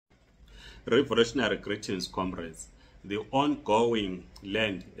Revolutionary greetings, comrades. The ongoing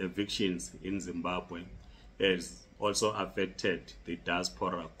land evictions in Zimbabwe has also affected the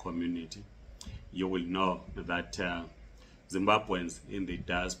diaspora community. You will know that Zimbabweans in the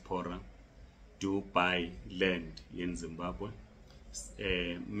diaspora do buy land in Zimbabwe.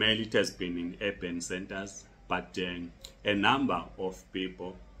 Mainly it has been in urban centers, but a number of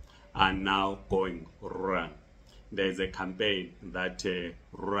people are now going rural. There is a campaign that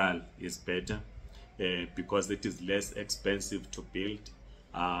rural is better because it is less expensive to build.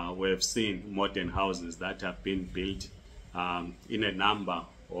 We have seen modern houses that have been built in a number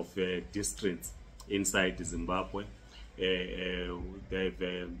of districts inside Zimbabwe.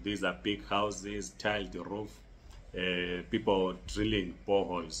 These are big houses, tiled roof, people drilling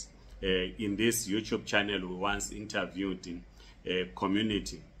boreholes. In this YouTube channel, we once interviewed a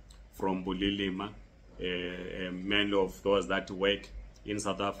community from Bulilima, many of those that work in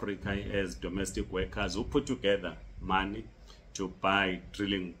South Africa as domestic workers who put together money to buy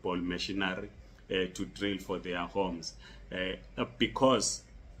drilling bore machinery to drill for their homes. Because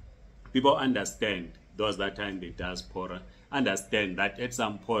people understand, those that are in the diaspora understand that at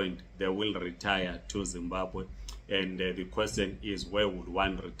some point they will retire to Zimbabwe, and the question is, where would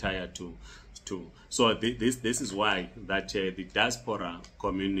one retire to? So this is why that the diaspora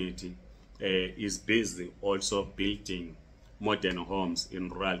community is busy also building modern homes in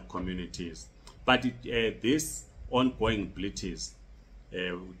rural communities. But this ongoing bleachers,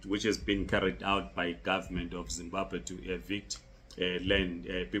 which has been carried out by government of Zimbabwe to evict land,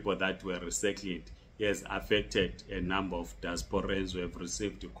 people that were resettled, has affected a number of diasporans who have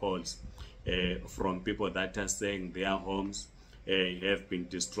received calls from people that are saying their homes have been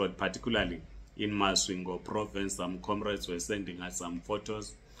destroyed, particularly in Masvingo province. Some comrades were sending us some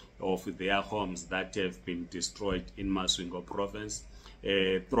photos of their homes that have been destroyed in Masvingo province.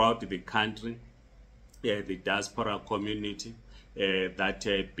 Throughout the country, the diaspora community that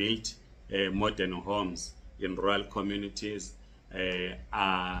built modern homes in rural communities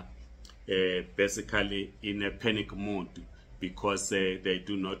are basically in a panic mood because they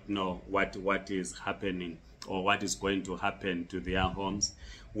do not know what is happening or what is going to happen to their homes.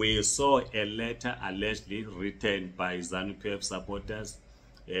 We saw a letter allegedly written by ZANU-PF supporters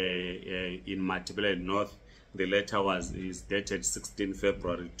in Matabele North. The letter is dated 16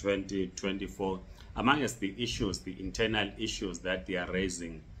 February 2024. Amongst the issues, the internal issues that they are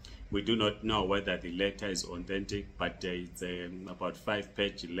raising, we do not know whether the letter is authentic, but it's about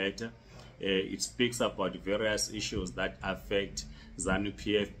 5-page letter. It speaks about various issues that affect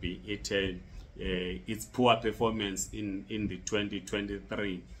ZANU-PF, be it its poor performance in the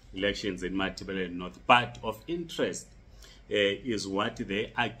 2023 elections in Matabele North. But of interest is what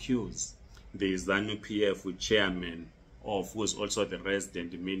they accuse the ZANU-PF chairman of, who is also the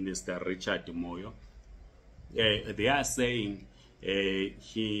resident minister, Richard Moyo. They are saying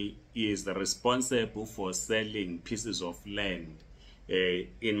he is responsible for selling pieces of land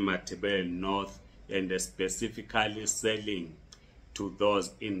in Matabele North, and specifically selling to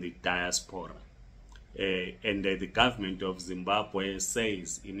those in the diaspora. And the government of Zimbabwe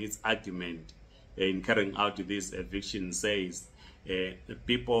says in its argument in carrying out this eviction, says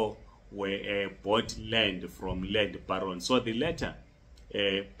people were bought land from land barons. So the letter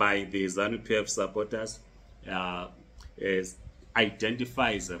by the ZANU-PF supporters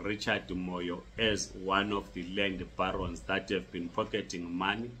identifies Richard Moyo as one of the land barons that have been pocketing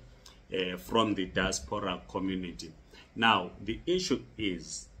money from the diaspora community. Now, the issue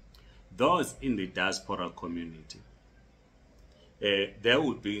is, those in the diaspora community,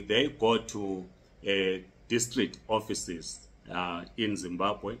 they go to district offices in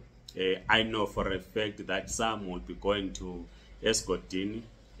Zimbabwe. I know for a fact that some will be going to Escotini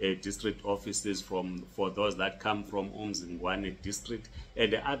district offices for those that come from Umzingwane district,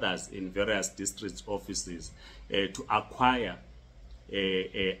 and the others in various district offices to acquire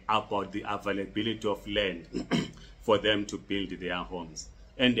about the availability of land for them to build their homes.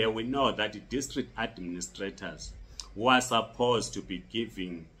 And we know that the district administrators, who are supposed to be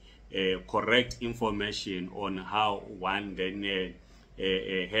giving correct information on how one then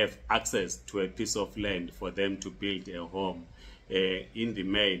have access to a piece of land for them to build a home, in the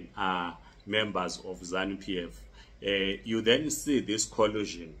main are members of ZANU-PF. You then see this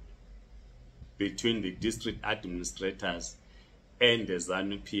collusion between the district administrators and the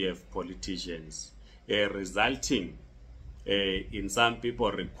ZANU-PF politicians, resulting in some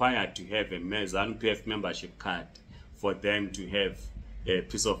people required to have a ZANU-PF membership card for them to have a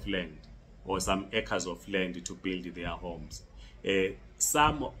piece of land or some acres of land to build their homes.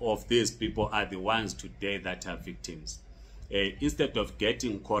 Some of these people are the ones today that are victims. instead of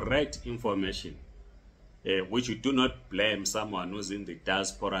getting correct information, which you do not blame someone who's in the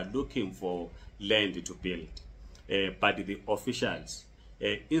diaspora looking for land to build, but the officials,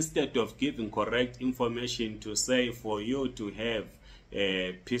 instead of giving correct information to say for you to have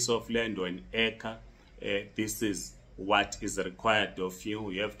a piece of land or an acre, this is what is required of you.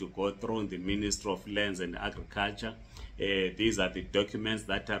 You have to go through the Ministry of Lands and Agriculture. These are the documents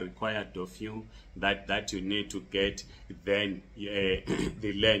that are required of you that you need to get. Then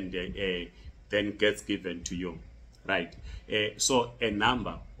the land then gets given to you, right? So a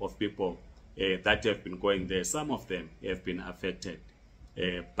number of people that have been going there, some of them have been affected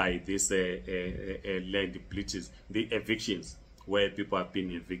by this land breaches, the evictions, where people have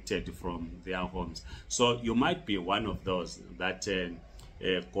been evicted from their homes. So you might be one of those that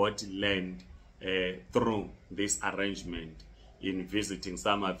got land through this arrangement in visiting.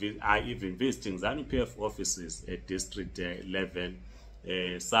 Some are even visiting ZANU-PF offices at district level.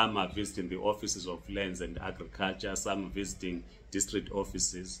 Some are visiting the offices of lands and agriculture. Some are visiting district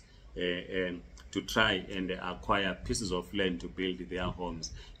offices to try and acquire pieces of land to build their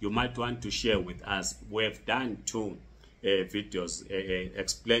homes. You might want to share with us. We have done 2 videos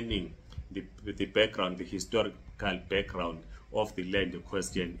explaining the background, the historical background of the land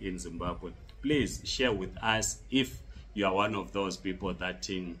question in Zimbabwe. Please share with us if you are one of those people that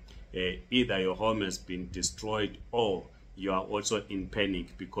either your home has been destroyed or you are also in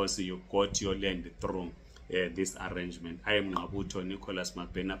panic because you got your land through this arrangement. I am Ngabuto Nicholas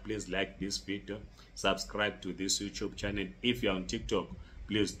Mapena. Please like this video, subscribe to this YouTube channel. If you are on TikTok,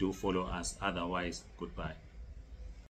 please do follow us. Otherwise, goodbye.